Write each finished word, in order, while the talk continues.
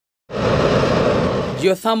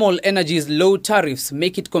Geothermal energy's low tariffs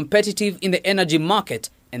make it competitive in the energy market,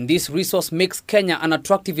 and this resource makes Kenya an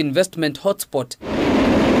attractive investment hotspot.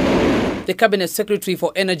 The Cabinet Secretary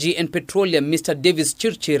for Energy and Petroleum, Mr. Davis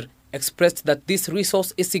Chirchir, expressed that this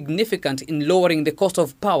resource is significant in lowering the cost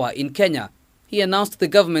of power in Kenya. He announced the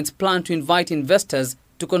government's plan to invite investors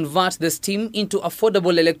to convert the steam into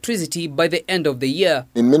affordable electricity by the end of the year.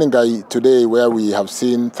 In Menengai today, where we have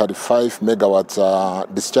seen 35 megawatts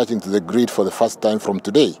discharging to the grid for the first time from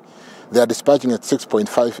today, they are dispatching at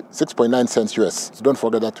 6.9 cents US. So don't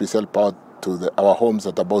forget that we sell power to our homes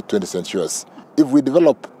at about 20 cents US. If we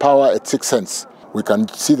develop power at 6 cents, we can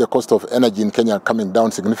see the cost of energy in Kenya coming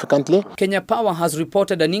down significantly. Kenya Power has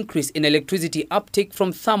reported an increase in electricity uptake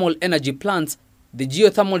from thermal energy plants. The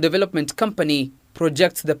geothermal development company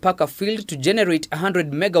projects the Paka field to generate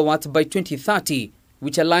 100 megawatts by 2030,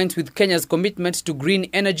 which aligns with Kenya's commitment to green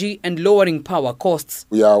energy and lowering power costs.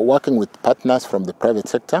 We are working with partners from the private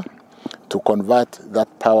sector to convert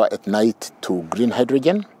that power at night to green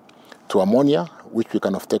hydrogen, to ammonia, which we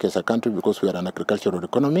can offtake as a country because we are an agricultural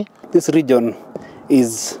economy. This region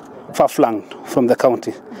is far-flung from the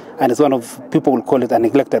county, and it's one of, people will call it a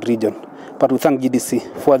neglected region. But we thank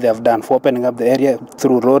GDC for what they have done, for opening up the area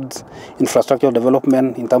through roads, infrastructural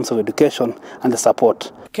development, in terms of education and the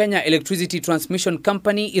support. Kenya Electricity Transmission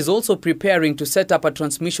Company is also preparing to set up a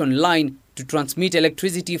transmission line to transmit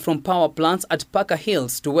electricity from power plants at Paka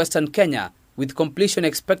Hills to Western Kenya, with completion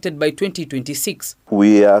expected by 2026.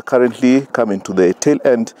 We are currently coming to the tail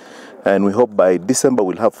end, and we hope by December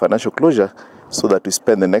we'll have financial closure so that we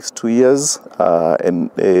spend the next 2 years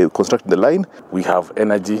constructing the line. We have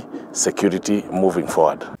energy security moving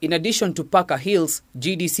forward. In addition to Paka Hills,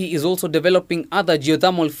 GDC is also developing other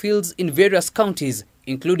geothermal fields in various counties,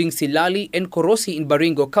 including Silali and Korosi in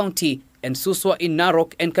Baringo County and Suswa in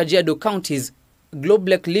Narok and Kajiado counties.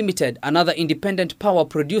 Globlek Limited, another independent power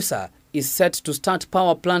producer, is set to start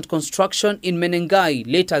power plant construction in Menengai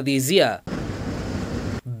later this year.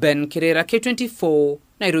 Ben Kirera, K24,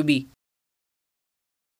 Nairobi.